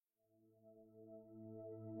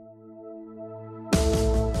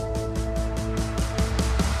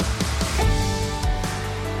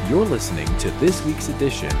You're listening to this week's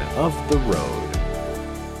edition of The Road.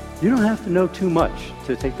 You don't have to know too much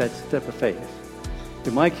to take that step of faith.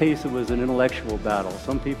 In my case, it was an intellectual battle.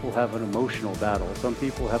 Some people have an emotional battle. Some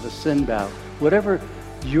people have a sin battle. Whatever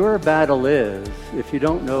your battle is, if you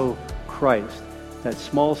don't know Christ, that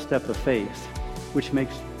small step of faith, which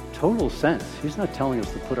makes total sense. He's not telling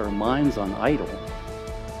us to put our minds on idle.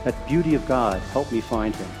 That beauty of God, help me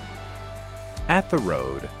find him. At The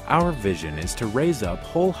Road, our vision is to raise up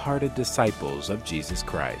wholehearted disciples of Jesus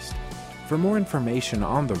Christ. For more information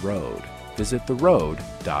on The Road, visit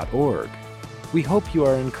theroad.org. We hope you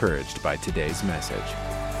are encouraged by today's message.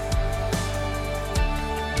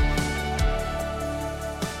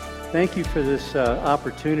 Thank you for this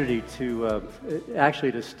opportunity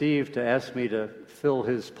to Steve to ask me to fill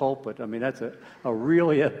his pulpit. I mean, that's a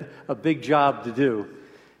really a big job to do.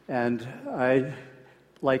 And I,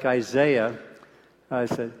 like Isaiah, I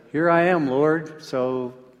said, "Here I am, Lord,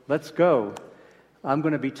 so let's go." I'm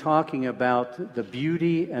going to be talking about the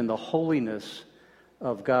beauty and the holiness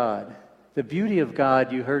of God. The beauty of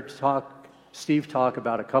God you heard Steve talk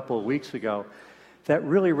about a couple of weeks ago. That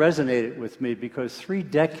really resonated with me because 3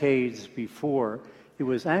 decades before, it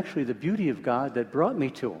was actually the beauty of God that brought me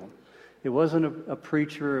to him. It wasn't a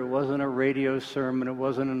preacher, it wasn't a radio sermon, it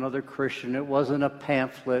wasn't another Christian, it wasn't a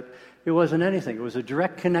pamphlet, it wasn't anything. It was a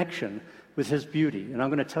direct connection with his beauty, and I'm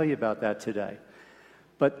going to tell you about that today.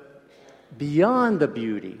 But beyond the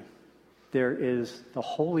beauty, there is the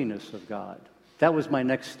holiness of God. That was my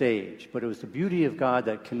next stage, but it was the beauty of God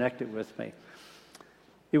that connected with me.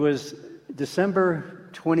 It was December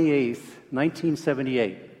 28th,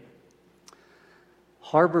 1978.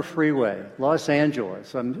 Harbor Freeway, Los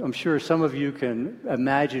Angeles. I'm sure some of you can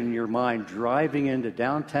imagine in your mind driving into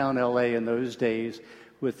downtown LA in those days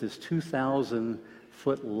with this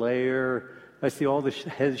 2,000-foot layer. I see all the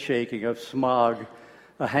head shaking of smog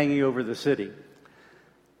hanging over the city.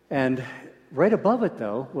 And right above it,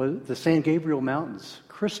 though, was the San Gabriel Mountains.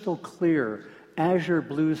 Crystal clear, azure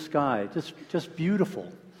blue sky, just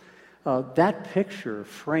beautiful. That picture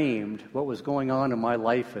framed what was going on in my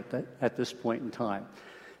life at this point in time,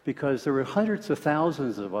 because there were hundreds of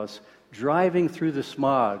thousands of us driving through the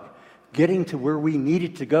smog, getting to where we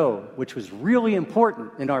needed to go, which was really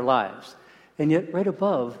important in our lives. And yet right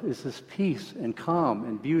above is this peace and calm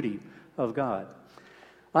and beauty of God.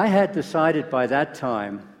 I had decided by that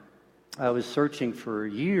time, I was searching for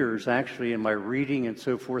years actually in my reading and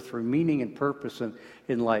so forth for meaning and purpose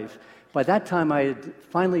in life. By that time, I had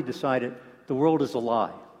finally decided the world is a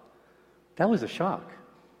lie. That was a shock.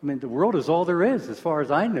 I mean, the world is all there is, as far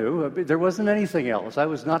as I knew. There wasn't anything else. I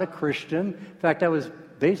was not a Christian. In fact, I was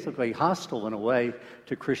basically hostile in a way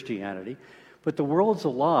to Christianity. But the world's a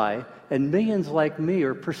lie, and millions like me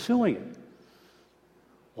are pursuing it.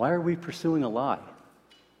 Why are we pursuing a lie?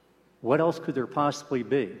 What else could there possibly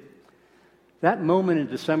be? That moment in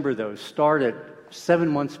December, though, started 7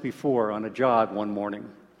 months before on a jog one morning.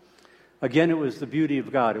 Again, it was the beauty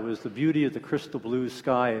of God. It was the beauty of the crystal blue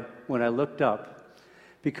sky when I looked up.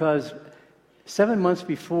 Because 7 months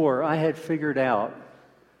before, I had figured out,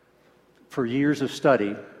 for years of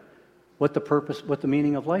study, what the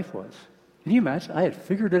meaning of life was. Can you imagine? I had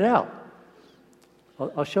figured it out.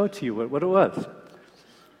 I'll show it to you what it was.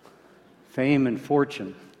 Fame and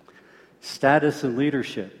fortune, status and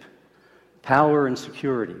leadership, power and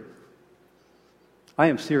security. I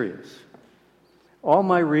am serious. All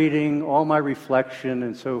my reading, all my reflection,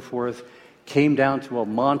 and so forth came down to a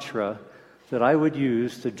mantra that I would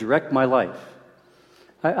use to direct my life.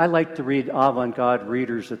 I liked to read avant-garde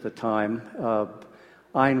readers at the time.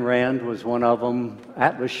 Ayn Rand was one of them.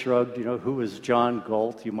 Atlas Shrugged, who was John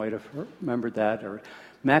Galt? You might have remembered that. Or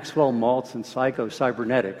Maxwell Maltz and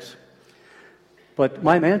Psycho-Cybernetics. But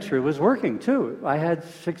my mantra was working, too. I had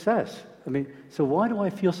success. So why do I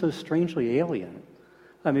feel so strangely alien?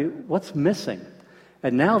 What's missing?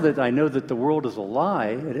 And now that I know that the world is a lie,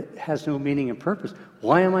 it has no meaning and purpose,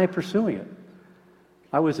 why am I pursuing it?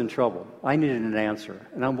 I was in trouble. I needed an answer.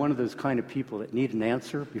 And I'm one of those kind of people that need an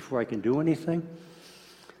answer before I can do anything.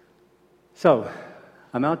 So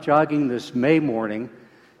I'm out jogging this May morning,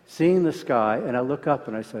 seeing the sky, and I look up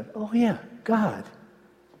and I said, oh yeah, God.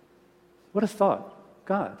 What a thought,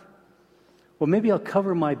 God. Well, maybe I'll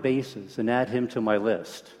cover my bases and add him to my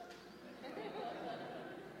list.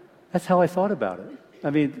 That's how I thought about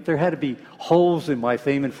it. There had to be holes in my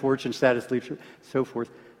fame and fortune, status, leadership, so forth.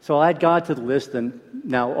 So I add God to the list, and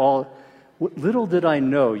now little did I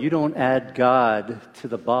know, you don't add God to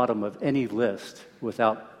the bottom of any list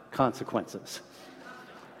without consequences.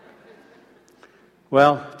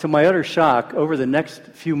 Well, to my utter shock, over the next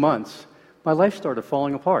few months, my life started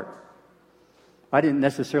falling apart. I didn't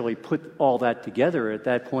necessarily put all that together at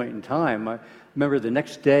that point in time. I remember the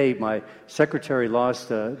next day, my secretary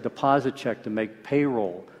lost a deposit check to make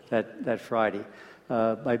payroll that Friday.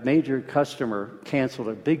 My major customer canceled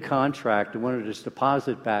a big contract and wanted his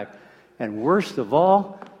deposit back. And worst of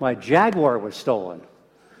all, my Jaguar was stolen.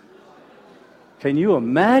 Can you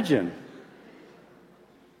imagine?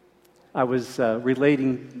 I was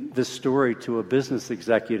relating this story to a business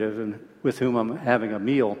executive with whom I'm having a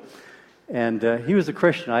meal. And he was a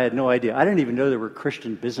Christian. I had no idea. I didn't even know there were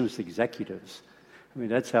Christian business executives. I mean,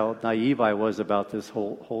 that's how naive I was about this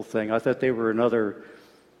whole thing. I thought they were another...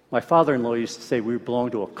 My father-in-law used to say we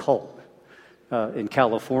belonged to a cult in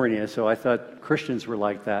California, so I thought Christians were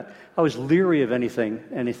like that. I was leery of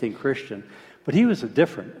anything Christian. But he was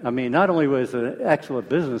different. I mean, not only was he an excellent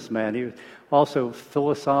businessman, he was also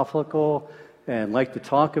philosophical and liked to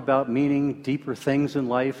talk about meaning, deeper things in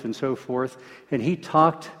life, and so forth. And he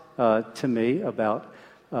talked to me about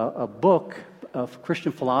a book of a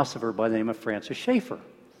Christian philosopher by the name of Francis Schaeffer.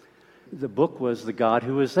 The book was The God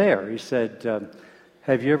Who Was There. He said,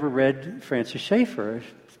 have you ever read Francis Schaeffer?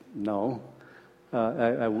 No.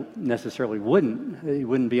 I necessarily wouldn't. He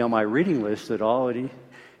wouldn't be on my reading list at all. And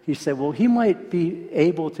he said, well, he might be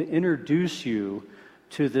able to introduce you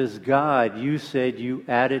to this God you said you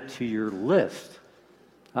added to your list.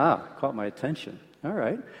 Caught my attention. All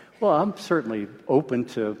right. Well, I'm certainly open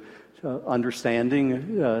to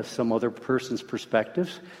understanding some other person's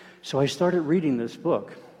perspectives. So I started reading this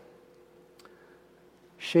book.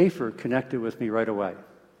 Schaeffer connected with me right away,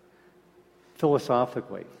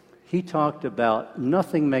 philosophically. He talked about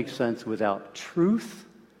nothing makes sense without truth,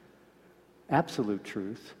 absolute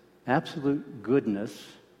goodness,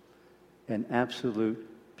 and absolute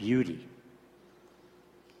beauty.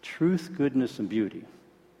 Truth, goodness, and beauty.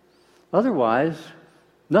 Otherwise,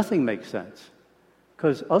 nothing makes sense.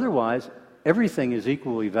 Because otherwise, everything is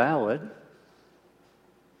equally valid.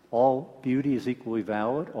 All beauty is equally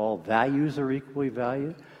valid. All values are equally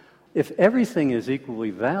valid. If everything is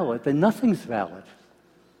equally valid, then nothing's valid.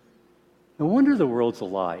 No wonder the world's a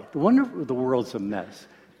lie. No wonder the world's a mess.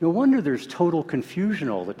 No wonder there's total confusion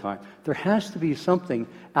all the time. There has to be something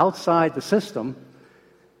outside the system.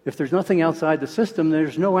 If there's nothing outside the system,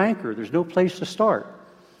 there's no anchor. There's no place to start.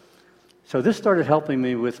 So this started helping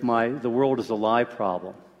me with the world is a lie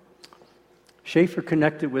problem. Schaeffer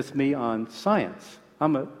connected with me on science.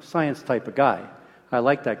 I'm a science type of guy. I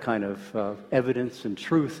like that kind of evidence and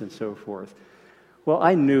truth and so forth. Well,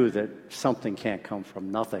 I knew that something can't come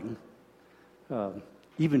from nothing.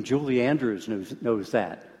 Even Julie Andrews knows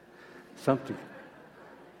that.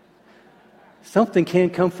 Something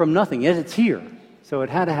can't come from nothing, yet it's here. So it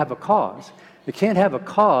had to have a cause. It can't have a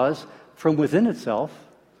cause from within itself.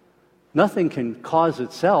 Nothing can cause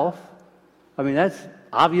itself. I mean, that's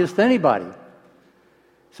obvious to anybody.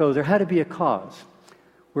 So there had to be a cause.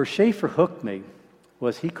 Where Schaeffer hooked me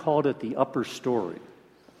was he called it the upper story.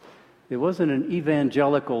 It wasn't an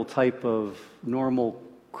evangelical type of normal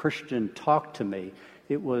Christian talk to me.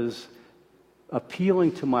 It was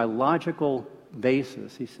appealing to my logical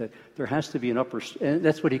basis. He said, there has to be an upper, and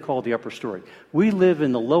that's what he called the upper story. We live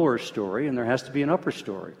in the lower story, and there has to be an upper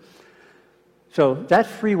story. So that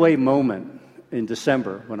freeway moment in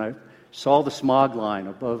December, when I saw the smog line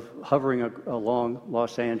above, hovering along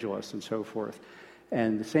Los Angeles and so forth,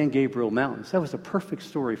 and the San Gabriel Mountains, that was a perfect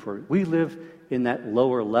story for it. We live in that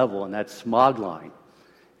lower level, in that smog line,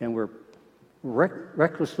 and we're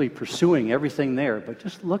recklessly pursuing everything there, but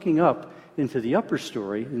just looking up into the upper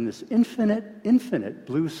story in this infinite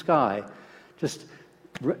blue sky just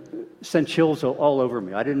sent chills all over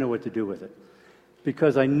me. I didn't know what to do with it,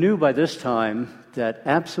 because I knew by this time that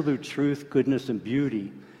absolute truth, goodness, and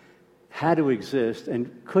beauty had to exist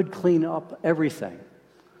and could clean up everything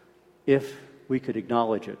if we could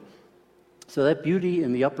acknowledge it. So that beauty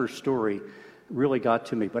in the upper story really got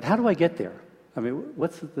to me. But how do I get there? I mean,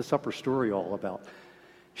 what's this upper story all about?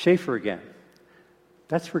 Schaeffer again.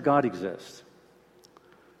 That's where God exists.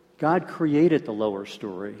 God created the lower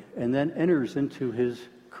story and then enters into his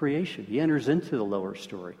creation. He enters into the lower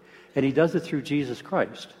story. And he does it through Jesus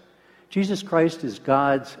Christ. Jesus Christ is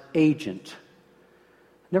God's agent.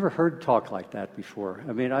 Never heard talk like that before.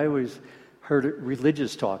 I mean, I always heard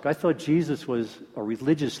religious talk. I thought Jesus was a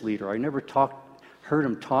religious leader. I never heard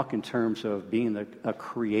him talk in terms of being a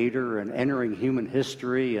creator and entering human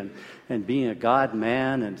history and being a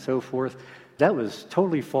God-man and so forth. That was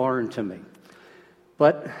totally foreign to me.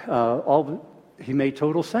 But he made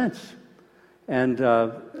total sense. And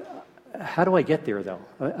how do I get there, though?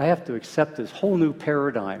 I have to accept this whole new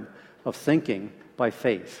paradigm of thinking by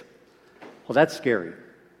faith. Well, that's scary.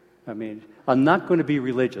 I mean, I'm not going to be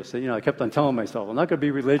religious. You know, I kept on telling myself, I'm not going to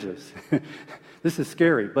be religious. This is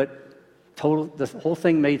scary, but the whole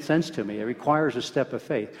thing made sense to me. It requires a step of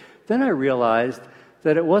faith. Then I realized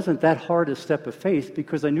that it wasn't that hard a step of faith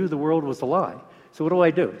because I knew the world was a lie. So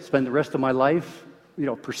what do? Spend the rest of my life,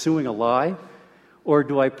 pursuing a lie? Or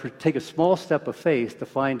do I take a small step of faith to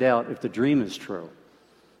find out if the dream is true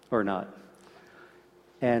or not?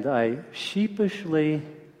 And I sheepishly,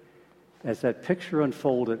 as that picture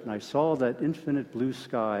unfolded, and I saw that infinite blue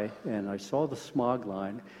sky, and I saw the smog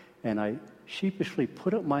line, and I sheepishly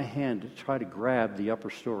put up my hand to try to grab the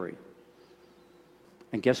upper story.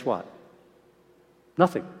 And guess what?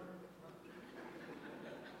 Nothing.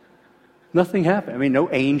 Nothing happened. I mean,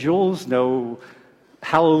 no angels, no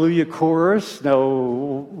hallelujah chorus,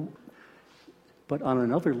 no. But on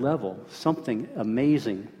another level, something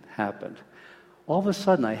amazing happened. All of a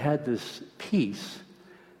sudden, I had this peace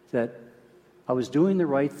that I was doing the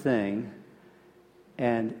right thing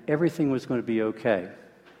and everything was going to be okay.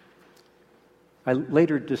 I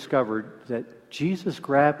later discovered that Jesus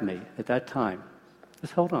grabbed me at that time.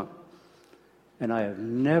 Just held on. And I have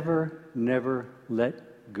never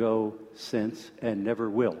let go since and never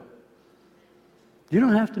will. You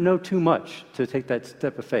don't have to know too much to take that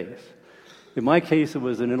step of faith. In my case, it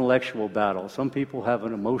was an intellectual battle. Some people have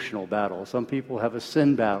an emotional battle. Some people have a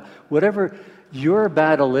sin battle. Whatever your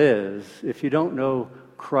battle is, if you don't know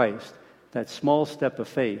Christ, that small step of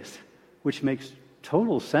faith, which makes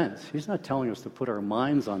total sense. He's not telling us to put our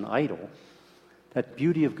minds on idle. That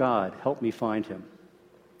beauty of God, help me find him.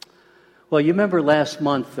 Well, you remember last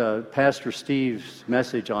month, Pastor Steve's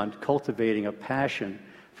message on cultivating a passion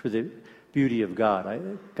for the beauty of God. I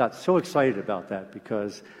got so excited about that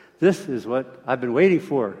because this is what I've been waiting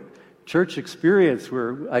for. Church experience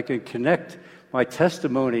where I can connect my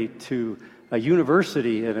testimony to a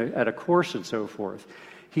university and at a course and so forth.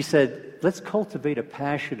 He said, let's cultivate a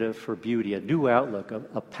passion for beauty, a new outlook,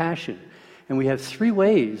 a passion. And we have 3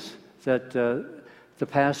 ways that the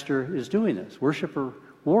pastor is doing this. Worshiper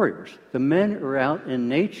warriors. The men are out in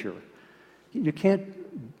nature. You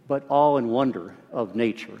can't but awe and wonder of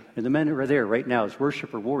nature. And the men who are there right now as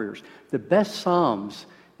worshiper warriors. The best psalms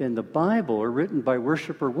in the Bible are written by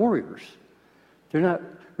worshiper warriors. They're not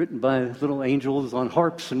written by little angels on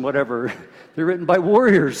harps and whatever. They're written by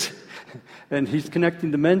warriors. And he's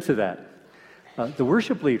connecting the men to that. The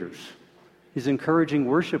worship leaders. He's encouraging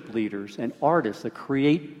worship leaders and artists, the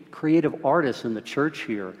creative artists in the church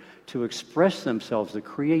here, to express themselves, to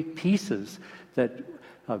create pieces that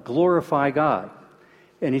glorify God.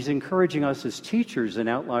 And he's encouraging us as teachers in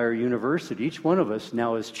Outlier University. Each one of us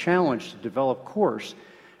now is challenged to develop course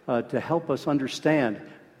to help us understand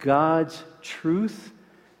God's truth,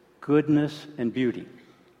 goodness, and beauty.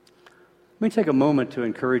 Let me take a moment to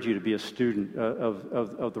encourage you to be a student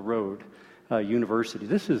of the Road University.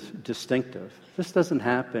 This is distinctive. This doesn't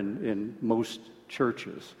happen in most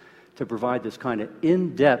churches, to provide this kind of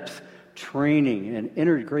in-depth training and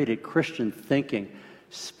integrated Christian thinking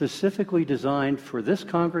specifically designed for this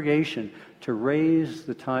congregation to raise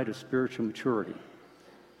the tide of spiritual maturity.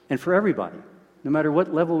 And for everybody, no matter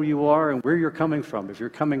what level you are and where you're coming from, if you're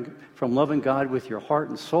coming from loving God with your heart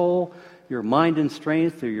and soul, your mind and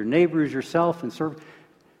strength, or your neighbors, yourself, and serve,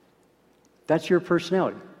 that's your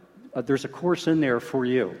personality. There's a course in there for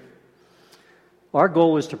you. Our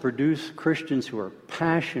goal is to produce Christians who are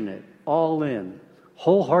passionate, all in,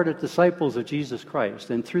 wholehearted disciples of Jesus Christ.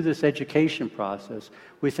 And through this education process,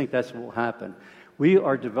 we think that's what will happen. We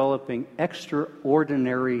are developing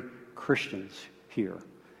extraordinary Christians here.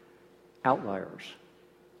 Outliers.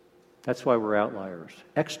 That's why we're outliers.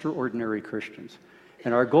 Extraordinary Christians.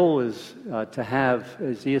 And our goal is to have,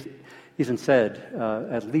 as Ethan said,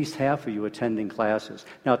 at least half of you attending classes.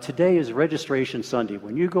 Now, today is Registration Sunday.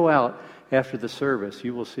 When you go out after the service,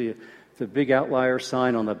 you will see the big outlier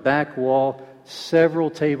sign on the back wall,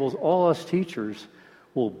 several tables. All us teachers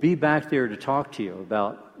will be back there to talk to you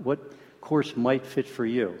about what course might fit for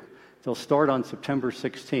you. They'll start on September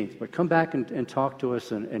 16th, but come back and talk to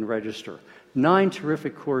us and register. 9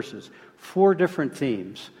 terrific courses, 4 different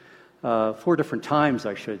themes, 4 different times,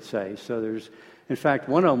 I should say. So there's, in fact,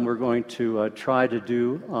 one of them we're going to try to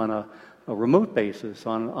do on a remote basis,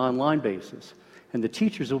 on an online basis. And the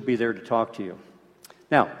teachers will be there to talk to you.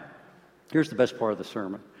 Now, here's the best part of the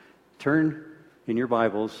sermon. Turn in your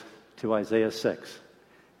Bibles to Isaiah 6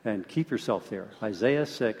 and keep yourself there. Isaiah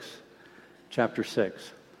 6, chapter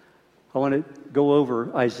 6. I want to go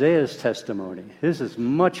over Isaiah's testimony. His is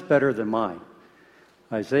much better than mine.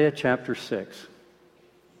 Isaiah chapter 6.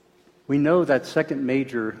 We know that second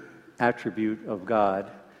major attribute of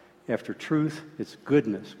God after truth is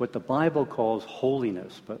goodness, what the Bible calls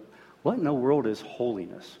holiness. But What in the world is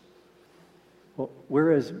holiness? Well,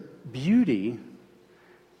 whereas beauty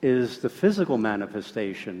is the physical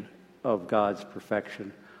manifestation of God's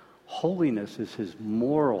perfection, holiness is his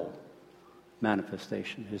moral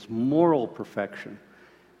manifestation, his moral perfection.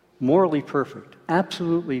 Morally perfect,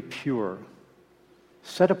 absolutely pure,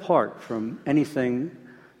 set apart from anything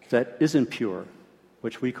that isn't pure,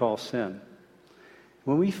 which we call sin.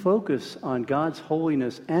 When we focus on God's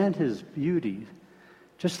holiness and his beauty,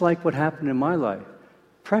 just like what happened in my life,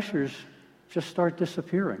 pressures just start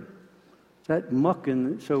disappearing. That muck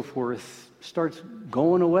and so forth starts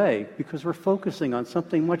going away because we're focusing on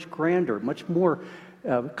something much grander, much more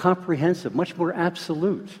comprehensive, much more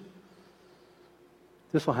absolute.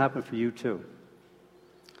 This will happen for you too.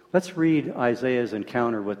 Let's read Isaiah's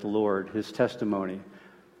encounter with the Lord, his testimony.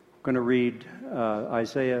 I'm going to read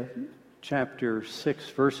Isaiah chapter 6,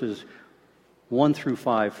 verses 1 through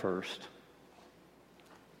 5 first.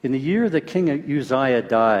 In the year that King Uzziah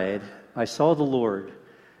died, I saw the Lord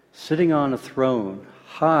sitting on a throne,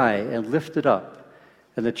 high and lifted up,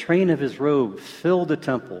 and the train of his robe filled the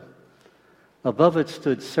temple. Above it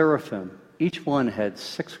stood seraphim. Each one had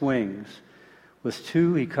 6 wings. With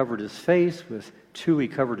 2 he covered his face, with 2 he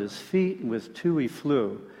covered his feet, and with 2 he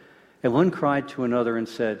flew. And one cried to another and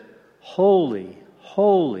said, Holy,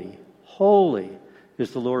 holy, holy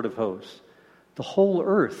is the Lord of hosts. The whole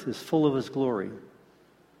earth is full of his glory.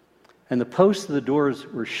 And the posts of the doors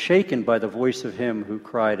were shaken by the voice of him who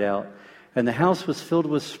cried out, and the house was filled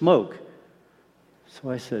with smoke. So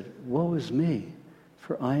I said, Woe is me,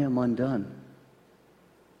 for I am undone.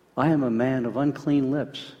 I am a man of unclean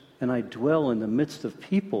lips, and I dwell in the midst of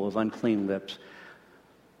people of unclean lips.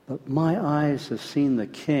 But my eyes have seen the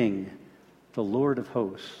King, the Lord of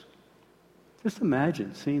hosts. Just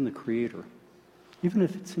imagine seeing the Creator, even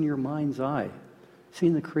if it's in your mind's eye,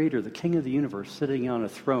 seeing the Creator, the King of the universe, sitting on a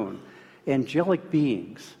throne, angelic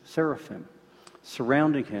beings, seraphim,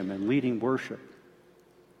 surrounding him and leading worship.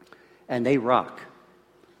 And they rock.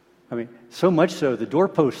 I mean, so much so, the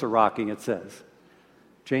doorposts are rocking, it says.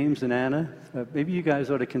 James and Anna, maybe you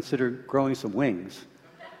guys ought to consider growing some wings.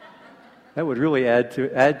 That would really add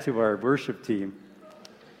to our worship team.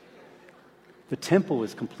 The temple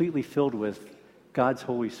is completely filled with God's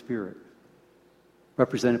Holy Spirit,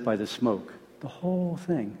 represented by the smoke. The whole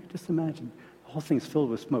thing, just imagine, the whole thing's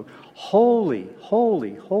filled with smoke. Holy,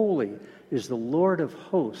 holy, holy is the Lord of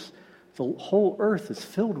hosts. The whole earth is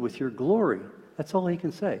filled with your glory. That's all he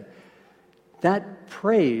can say. That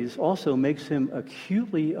praise also makes him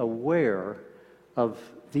acutely aware of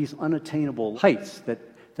these unattainable heights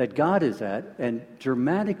that God is at, and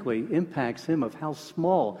dramatically impacts him of how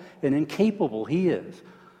small and incapable he is.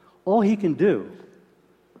 All he can do,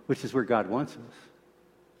 which is where God wants us,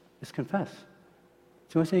 is confess.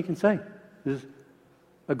 It's the only thing he can say, is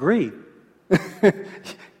agree.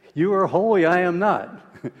 You are holy, I am not.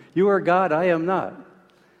 You are God, I am not.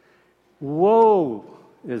 Woe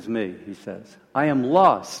is me, he says. I am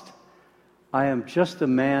lost. I am just a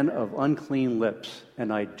man of unclean lips,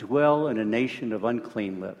 and I dwell in a nation of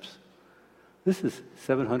unclean lips. This is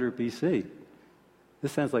 700 BC.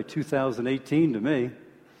 This sounds like 2018 to me.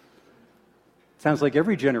 Sounds like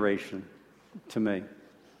every generation to me.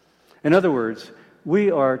 In other words,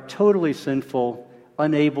 we are totally sinful,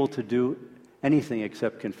 unable to do anything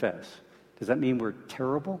except confess. Does that mean we're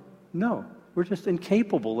terrible? No. We're just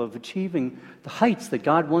incapable of achieving the heights that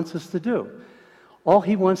God wants us to do. All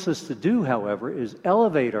he wants us to do, however, is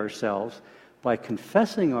elevate ourselves by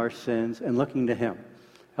confessing our sins and looking to him,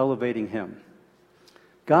 elevating him.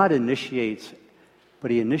 God initiates,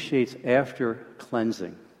 but he initiates after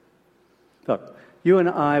cleansing. Look, you and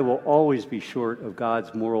I will always be short of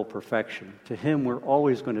God's moral perfection. To him, we're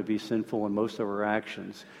always going to be sinful in most of our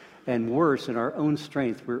actions. And worse, in our own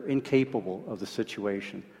strength, we're incapable of the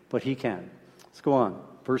situation. But he can. Let's go on.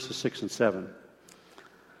 Verses 6 and 7.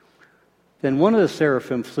 Then one of the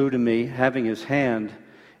seraphim flew to me, having in his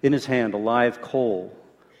hand a live coal,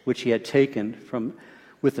 which he had taken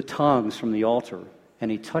with the tongs from the altar. And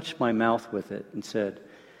he touched my mouth with it and said,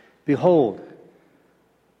 Behold,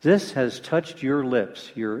 this has touched your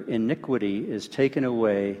lips. Your iniquity is taken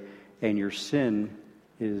away, and your sin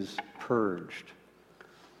is purged.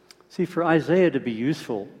 See, for Isaiah to be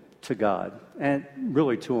useful to God, and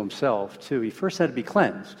really to himself too, he first had to be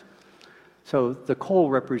cleansed. So the coal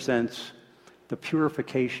represents the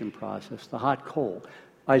purification process, the hot coal.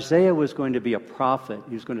 Isaiah was going to be a prophet.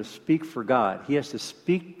 He was going to speak for God. He has to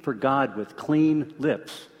speak for God with clean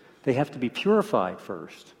lips. They have to be purified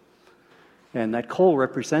first. And that coal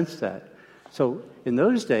represents that. So in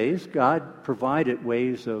those days, God provided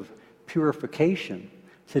ways of purification.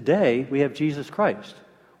 Today, we have Jesus Christ.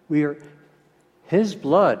 His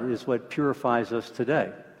blood is what purifies us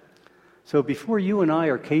today. So before you and I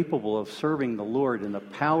are capable of serving the Lord in the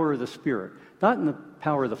power of the Spirit, not in the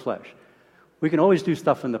power of the flesh, we can always do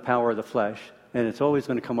stuff in the power of the flesh, and it's always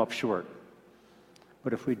going to come up short.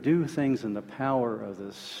 But if we do things in the power of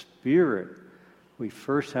the Spirit, we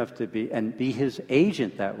first have to be His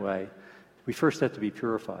agent that way, we first have to be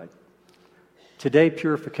purified. Today,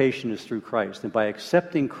 purification is through Christ, and by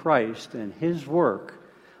accepting Christ and His work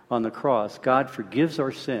on the cross, God forgives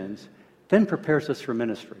our sins, then prepares us for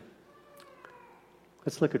ministry.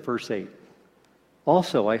 Let's look at verse 8.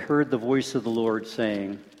 Also, I heard the voice of the Lord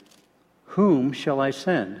saying, "Whom shall I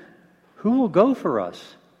send? Who will go for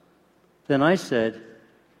us?" Then I said,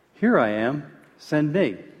 "Here I am, send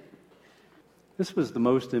me." This was the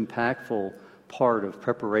most impactful part of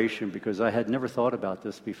preparation because I had never thought about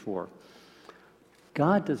this before.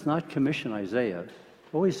 God does not commission Isaiah. It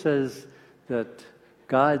always says that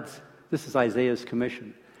this is Isaiah's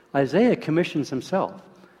commission. Isaiah commissions himself.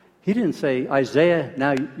 He didn't say, "Isaiah,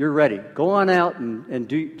 now you're ready. Go on out and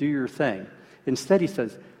do your thing." Instead, he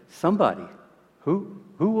says, "Somebody. Who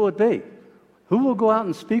will it be? Who will go out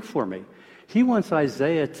and speak for me?" He wants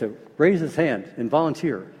Isaiah to raise his hand and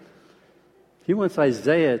volunteer. He wants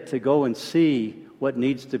Isaiah to go and see what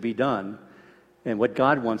needs to be done and what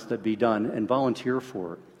God wants to be done and volunteer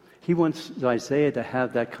for it. He wants Isaiah to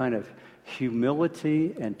have that kind of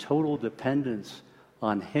humility and total dependence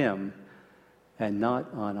on him and not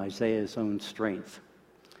on Isaiah's own strength.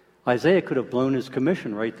 Isaiah could have blown his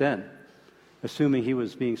commission right then, assuming he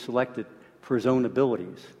was being selected for his own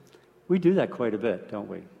abilities. We do that quite a bit, don't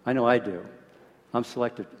we? I know I do. I'm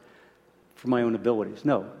selected for my own abilities.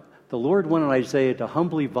 No, the Lord wanted Isaiah to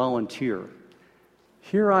humbly volunteer.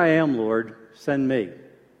 "Here I am, Lord, send me."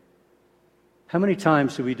 How many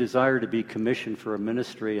times do we desire to be commissioned for a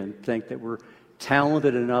ministry and think that we're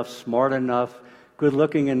talented enough, smart enough,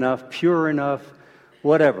 good-looking enough, pure enough,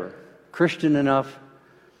 whatever, Christian enough,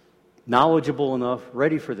 knowledgeable enough,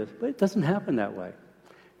 ready for this? But it doesn't happen that way.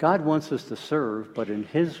 God wants us to serve, but in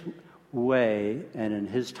His way and in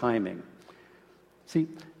His timing. See,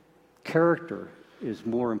 character is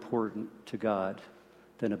more important to God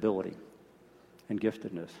than ability and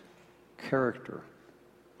giftedness. Character.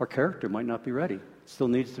 Our character might not be ready. It still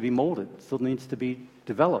needs to be molded. It still needs to be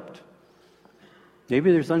developed.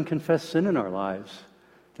 Maybe there's unconfessed sin in our lives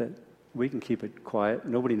that we can keep it quiet.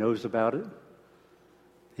 Nobody knows about it.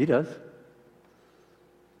 He does.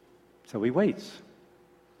 So He waits.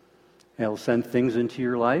 And He'll send things into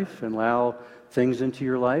your life and allow things into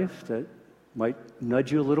your life that might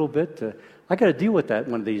nudge you a little bit. I got to deal with that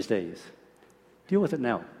one of these days. Deal with it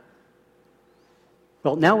now.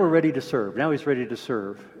 Well, now we're ready to serve. Now He's ready to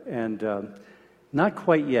serve. And not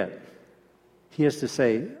quite yet. He has to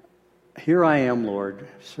say, "Here I am, Lord,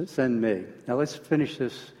 send me." Now let's finish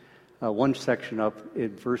this one section up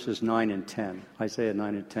in verses 9 and 10, Isaiah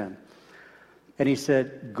 9 and 10. And he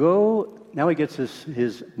said, "Go," now he gets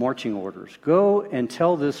his marching orders. "Go and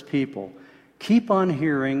tell this people, keep on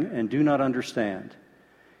hearing and do not understand.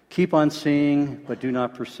 Keep on seeing but do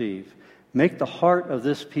not perceive. Make the heart of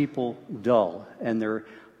this people dull and their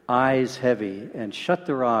eyes heavy, and shut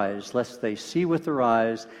their eyes, lest they see with their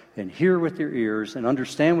eyes and hear with their ears and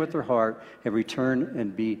understand with their heart and return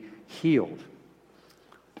and be healed."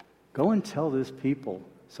 Go and tell this people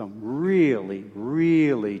some really,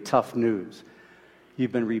 really tough news.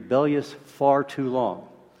 You've been rebellious far too long.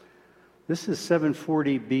 This is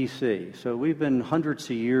 740 BC, so we've been hundreds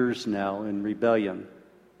of years now in rebellion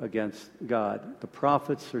against God. The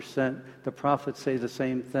prophets are sent. The prophets say the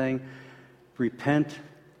same thing. Repent,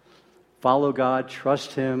 follow God,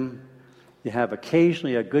 trust Him. You have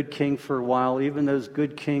occasionally a good king for a while. Even those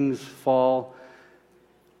good kings fall.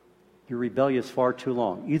 You're rebellious far too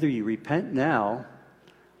long. Either you repent now,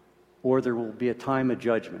 or there will be a time of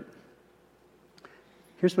judgment.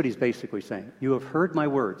 Here's what He's basically saying. You have heard my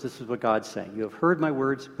words. This is what God's saying. You have heard my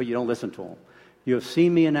words, but you don't listen to them. You have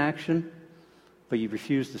seen me in action, but you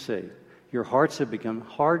refuse to see. Your hearts have become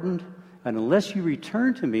hardened, and unless you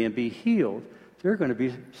return to me and be healed, there are going to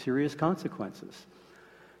be serious consequences.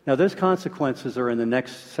 Now, those consequences are in the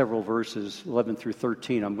next several verses, 11 through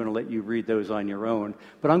 13. I'm going to let you read those on your own,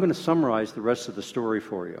 but I'm going to summarize the rest of the story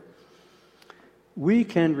for you. We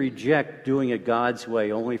can reject doing it God's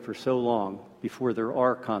way only for so long before there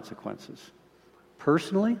are consequences,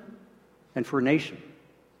 personally and for a nation.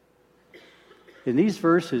 In these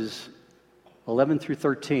verses, 11 through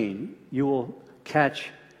 13, you will catch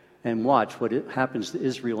and watch what happens to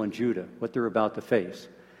Israel and Judah, what they're about to face.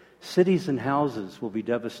 Cities and houses will be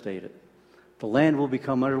devastated. The land will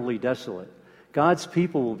become utterly desolate. God's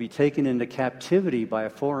people will be taken into captivity by a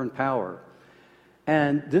foreign power.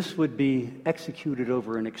 And this would be executed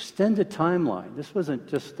over an extended timeline. This wasn't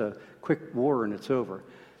just a quick war and it's over.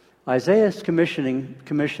 Isaiah's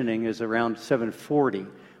commissioning is around 740,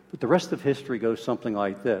 but the rest of history goes something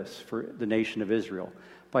like this for the nation of Israel.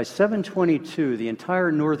 By 722, the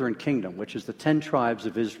entire northern kingdom, which is the 10 tribes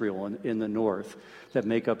of Israel in the north that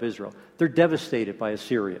make up Israel, they're devastated by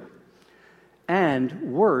Assyria.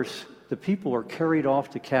 And worse, the people are carried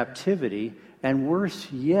off to captivity, and worse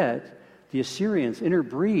yet, the Assyrians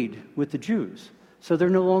interbreed with the Jews, so they're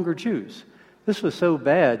no longer Jews. This was so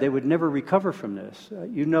bad, they would never recover from this.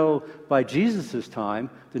 By Jesus' time,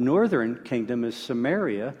 the northern kingdom is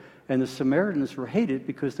Samaria, and the Samaritans were hated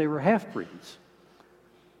because they were half-breeds.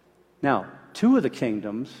 Now, two of the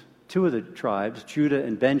tribes, Judah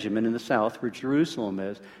and Benjamin in the south, where Jerusalem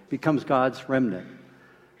is, becomes God's remnant.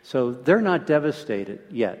 So they're not devastated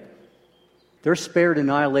yet. They're spared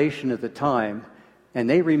annihilation at the time, and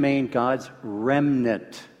they remain God's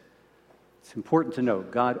remnant. It's important to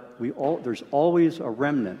note, there's always a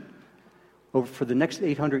remnant for the next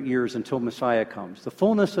 800 years until Messiah comes. The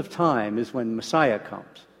fullness of time is when Messiah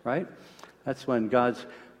comes, right? That's when God's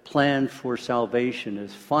plan for salvation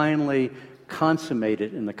is finally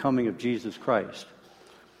consummated in the coming of Jesus Christ.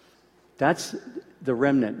 That's the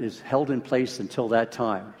remnant is held in place until that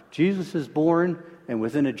time. Jesus is born, and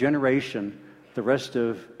within a generation, the rest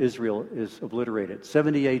of Israel is obliterated.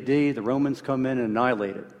 70 AD, the Romans come in and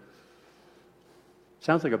annihilate it.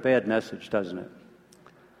 Sounds like a bad message, doesn't it?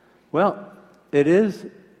 Well, it is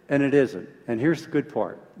and it isn't. And here's the good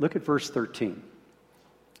part. Look at verse 13.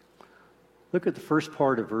 Look at the first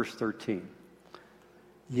part of verse 13.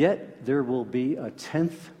 Yet there will be a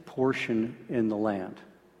 10th portion in the land.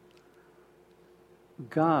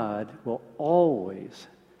 God will always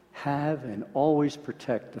have and always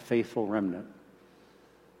protect the faithful remnant.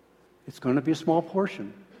 It's going to be a small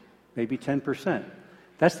portion, maybe 10%.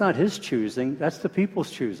 That's not his choosing, that's the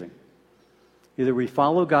people's choosing. Either we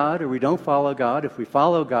follow God or we don't follow God. If we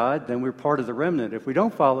follow God, then we're part of the remnant. If we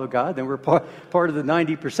don't follow God, then we're part of the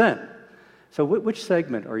 90%. So which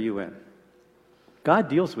segment are you in? God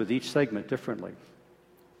deals with each segment differently.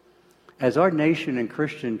 As our nation and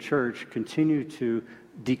Christian church continue to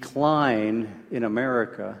decline in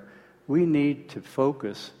America, we need to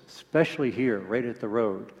focus, especially here, right at the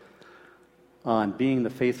road, on being the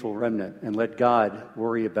faithful remnant and let God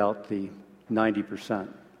worry about the 90%.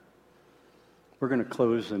 We're going to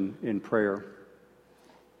close in prayer.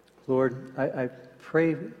 Lord, I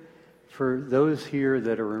pray for those here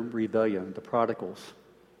that are in rebellion, the prodigals.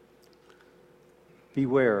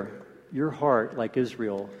 Beware, your heart, like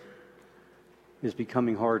Israel, is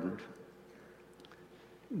becoming hardened.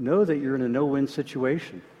 Know that you're in a no-win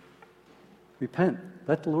situation. Repent.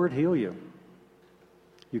 Let the Lord heal you.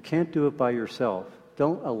 You can't do it by yourself.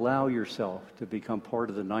 Don't allow yourself to become part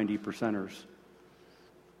of the 90%ers.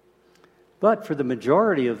 But for the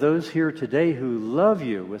majority of those here today who love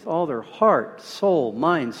you with all their heart, soul,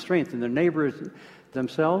 mind, strength, and their neighbors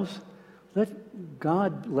themselves, let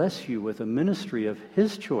God bless you with a ministry of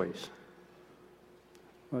His choice.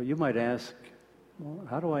 Well, you might ask, well,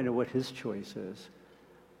 how do I know what His choice is?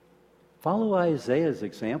 Follow Isaiah's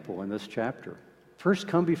example in this chapter. First,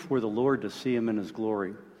 come before the Lord to see Him in His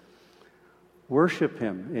glory. Worship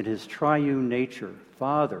Him in His triune nature,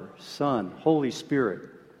 Father, Son, Holy Spirit.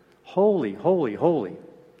 Holy, holy, holy.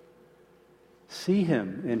 See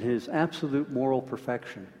Him in His absolute moral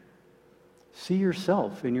perfection. See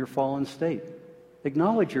yourself in your fallen state.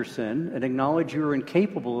 Acknowledge your sin and acknowledge you are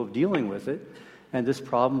incapable of dealing with it and this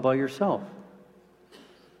problem by yourself.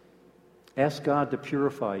 Ask God to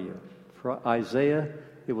purify you. For Isaiah,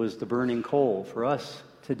 it was the burning coal. For us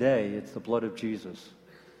today, it's the blood of Jesus.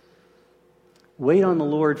 Wait on the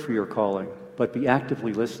Lord for your calling, but be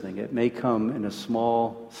actively listening. It may come in a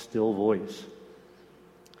small, still voice.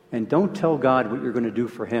 And don't tell God what you're going to do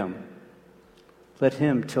for Him. Let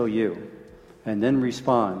Him tell you, and then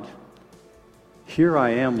respond, "Here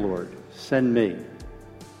I am, Lord, send me."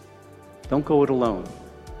 Don't go it alone.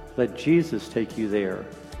 Let Jesus take you there,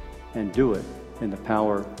 and do it in the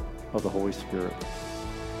power of the Holy Spirit.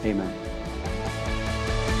 Amen.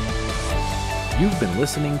 You've been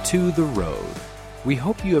listening to The Road. We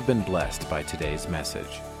hope you have been blessed by today's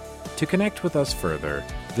message. To connect with us further,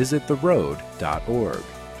 visit theroad.org.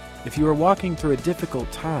 If you are walking through a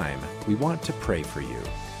difficult time, we want to pray for you.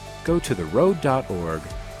 Go to theroad.org,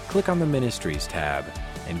 click on the Ministries tab,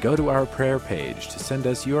 and go to our prayer page to send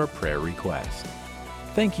us your prayer request.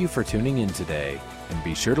 Thank you for tuning in today, and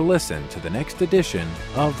be sure to listen to the next edition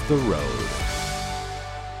of The Road.